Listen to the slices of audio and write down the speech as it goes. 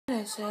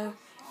Yeah, so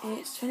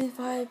it's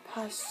 25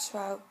 past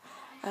 12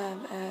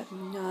 at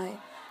night,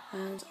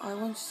 and I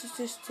wanted to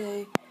just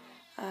do,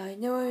 I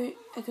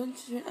wanted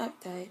to do an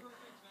update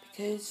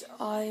because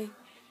I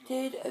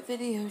did a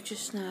video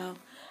just now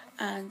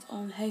and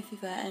on hay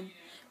fever and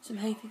some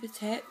hay fever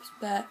tips,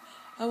 but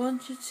I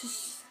wanted to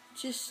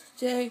just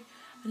do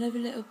another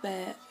little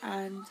bit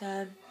and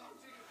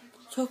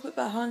talk a bit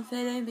about how I'm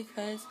feeling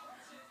because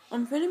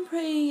I'm feeling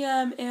pretty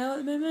ill at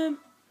the moment.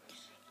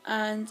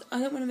 And I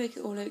don't want to make it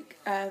all look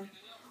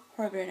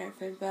horrible and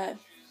everything, but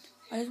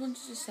I just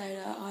wanted to say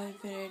that I'm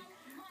feeling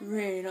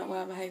really not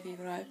well with my hay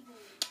fever. Like,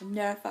 I've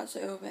never felt so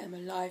ill of it in my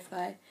life.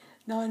 Like,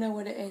 now I know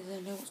what it is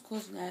and I know what's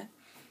causing it.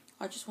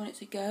 I just want it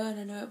to go, and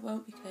I know it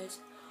won't because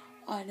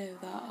I know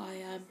that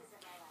I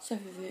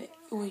suffer with it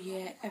all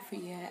year, every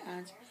year,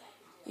 and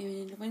even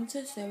in the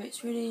winter. So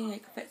it's really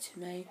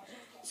affecting me.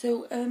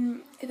 So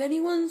if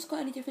anyone's got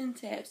any different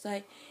tips,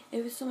 like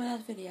if it's someone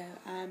else's video,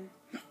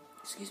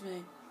 excuse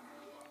me.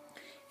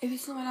 If you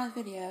saw my last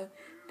video,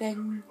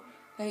 then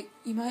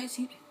you might have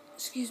seen,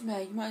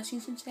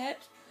 some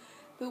tips.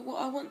 But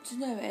what I want to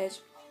know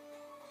is,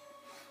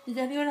 does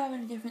anyone have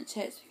any different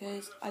tips?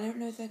 Because I don't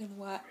know if they're going to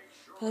work.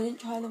 Because I didn't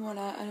try them all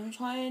out, and I'm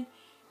trying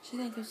to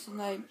think of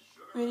some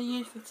really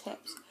useful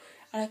tips,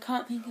 and I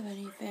can't think of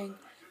anything.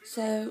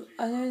 So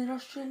I know the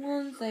nostril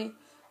ones,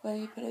 where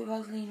you put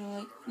Vaseline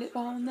or lip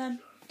balm on them.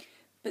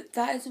 But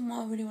that isn't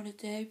what I really want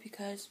to do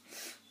because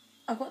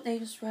I've got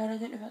nasal spray and I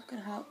don't know if that's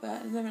going to help, but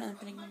at the moment I'm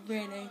feeling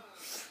really,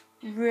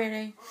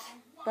 really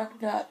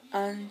backed up,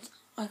 and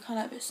I kind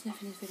of a bit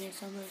sniffing this video,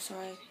 so I'm really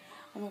sorry.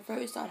 And my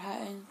throat has started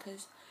hurting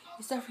because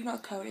it's definitely not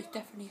a cold, it's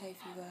definitely hay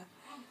fever.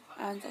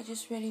 And I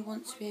just really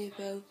want to be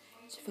able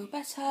to feel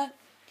better.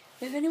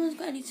 But if anyone's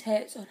got any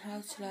tips on how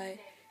to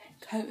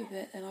cope with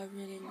it, then I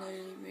really,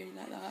 really, really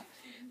like that,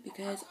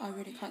 because I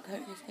really can't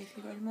cope with this hay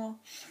fever anymore.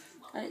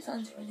 And it's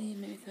starting to really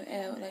make me feel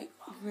ill,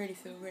 really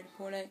feel really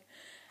poorly.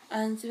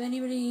 And if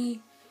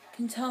anybody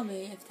can tell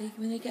me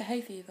when they get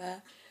hay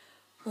fever,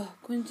 well,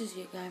 going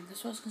dizzy again,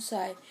 that's what I was going to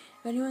say.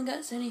 If anyone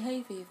gets any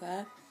hay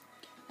fever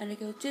and they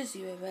go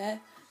dizzy with it,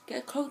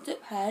 get a clogged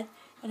up head,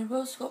 and I've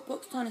also got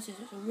box sinuses,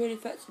 which are really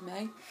affecting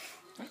me,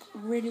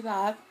 really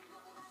bad,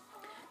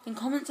 then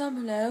comment down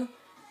below,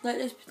 like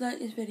this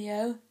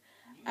video,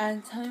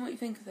 and tell me what you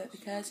think of it,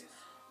 because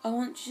I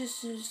want you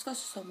just to discuss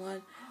with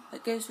someone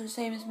that goes through the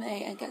same as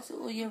me and gets it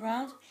all year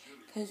round,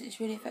 because it's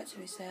really affecting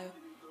me. So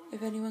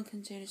if anyone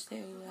can do this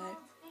little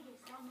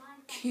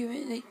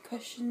Q&A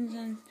questions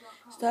and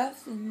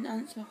stuff and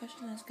answer my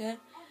questions, that's good.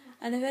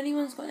 And if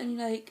anyone's got any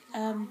videos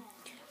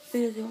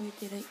they want me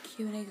to do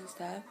Q&As and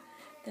stuff,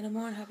 then I'm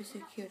more than happy to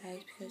do Q&As,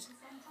 because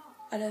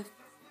I love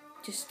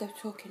just stuff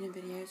talking in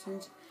videos,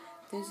 and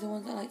those are the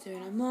ones I like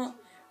doing. I'm not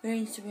very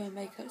into real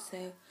makeup, so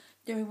I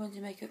don't really want to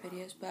do makeup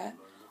videos, but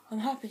I'm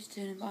happy to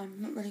do them, but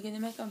I'm not really good at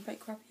makeup, I'm very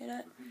crappy at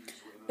it.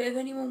 But if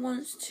anyone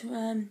wants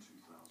to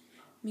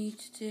me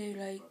to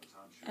do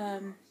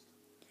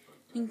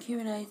in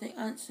Q&A's,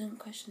 answer some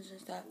questions and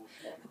stuff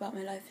about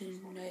my life and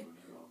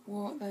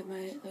what I'm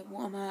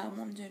at and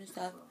what I'm doing and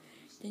stuff,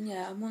 then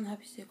yeah, I'm more than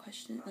happy to do a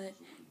question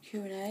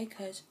Q&A,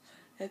 because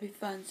it'll be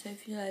fun. So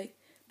if you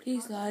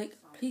please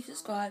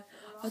subscribe.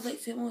 I'd like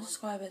to get more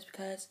subscribers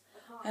because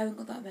I haven't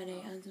got that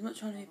many, and I'm not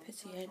trying to be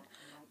pitying,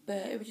 but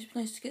it would just be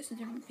nice to get some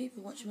different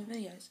people watching my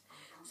videos.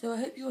 So I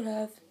hope you all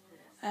have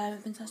a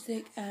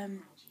fantastic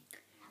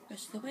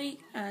rest of the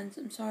week, and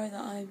I'm sorry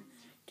that I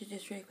did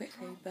this really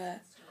quickly,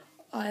 but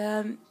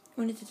I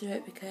wanted to do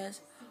it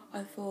because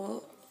I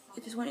thought I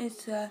just wanted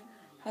to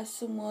have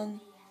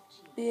someone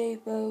be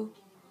able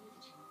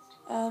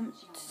to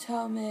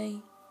tell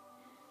me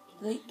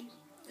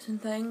some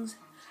things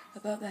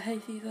about the hay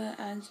fever,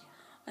 and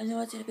I know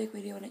I did a big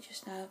video on it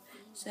just now,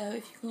 so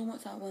if you can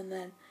watch that one,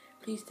 then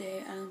please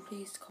do, and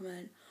please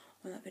comment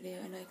on that video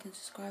and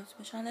subscribe to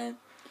my channel.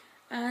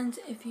 And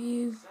if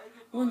you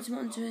want to know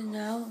what I'm doing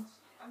now,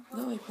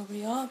 not you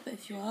probably are, but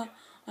if you are,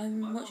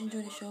 I'm much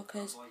enjoying the show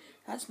because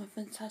that's my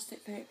fantastic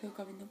favourite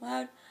program in the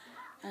world,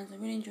 and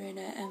I'm really enjoying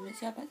it. And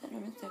it's about that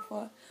moment,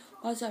 therefore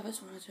I just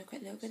wanted to do a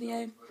quick little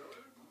video.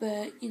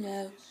 But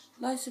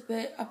life's a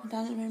bit up and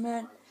down at the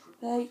moment.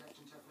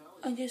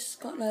 I just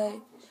got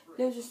loads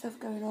of stuff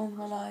going on in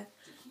my life.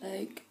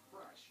 I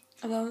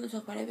don't want to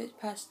talk about it if it's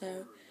past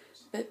though,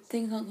 but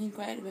things aren't going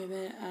great at the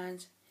moment,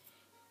 and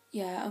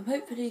yeah, I'm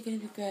hopefully going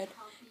to be good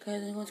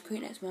because I'm going to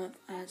Crete next month,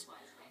 and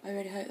I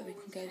really hope that we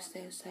can go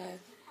still. So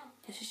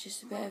this is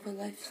just a bit of a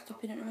life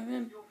stopping at the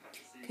moment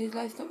because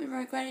life's not been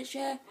very great this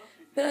year,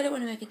 but I don't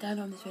want to make it down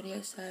on this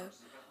video. So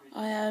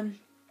I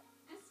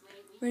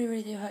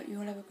really do hope you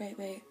all have a great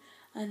week,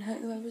 and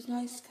hope the weather's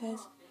nice,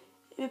 because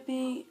it would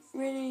be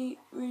really,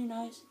 really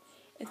nice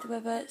if the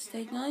weather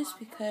stayed nice,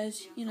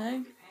 because it'd be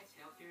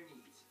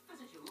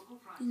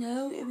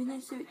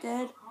nice if it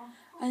did.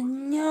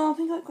 And I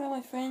think I'd grow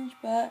my fringe,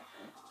 but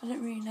I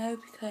don't really know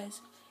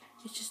because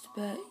it's just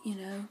a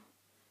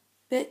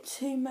bit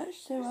too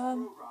much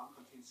to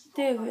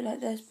deal with it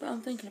like this. But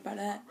I'm thinking about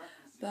it,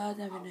 but I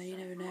never know, you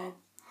never know.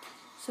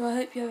 So I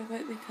hope you have a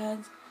great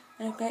weekend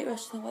and a great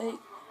rest of the week,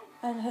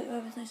 and I hope the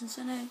weather's nice and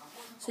sunny,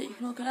 so you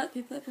can all get out,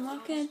 people that have been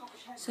working.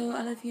 So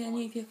I love you and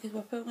leave you because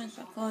my programme's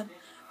back on,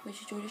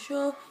 which is Joy the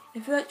Show.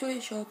 If you like Joy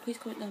the Show, please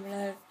comment down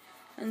below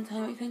and tell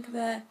me what you think of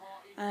it,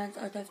 and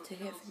I'd love to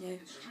hear from you.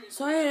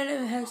 Sorry I don't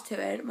have my hair's to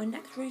it, my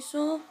neck's really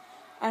sore,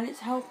 and it's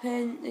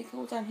helping, they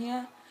all down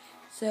here,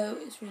 so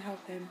it's really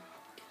helping.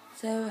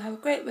 So have a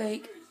great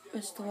week,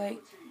 rest of the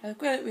week, have a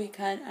great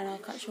weekend, and I'll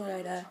catch you all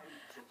later.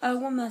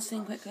 One last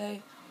thing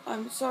quickly,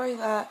 I'm sorry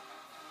that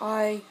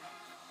I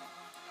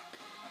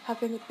have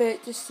been a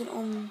bit distant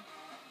on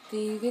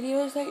the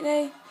videos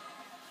lately.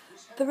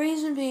 The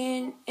reason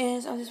being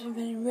is I've just been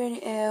feeling really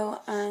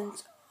ill, and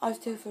I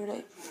still feel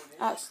like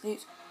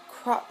absolute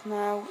crap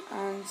now,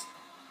 and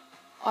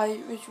I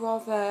would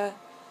rather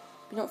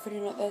be not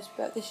feeling like this,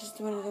 but this is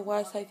one of the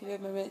worst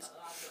hay-fever moments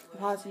I've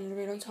had in a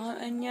really long time.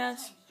 And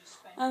yes,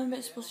 I'm a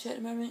bit spotty at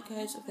the moment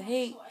because of the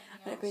heat,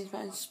 and it brings me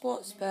out in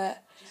spots,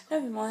 but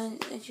never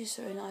mind, it's just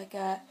something I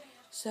get.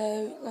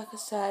 So, like I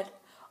said,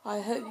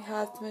 I hope you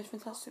have the most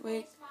fantastic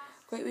week,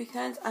 great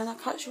weekend, and I'll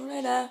catch you all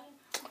later.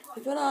 Thank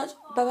you very much.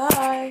 Bye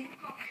bye.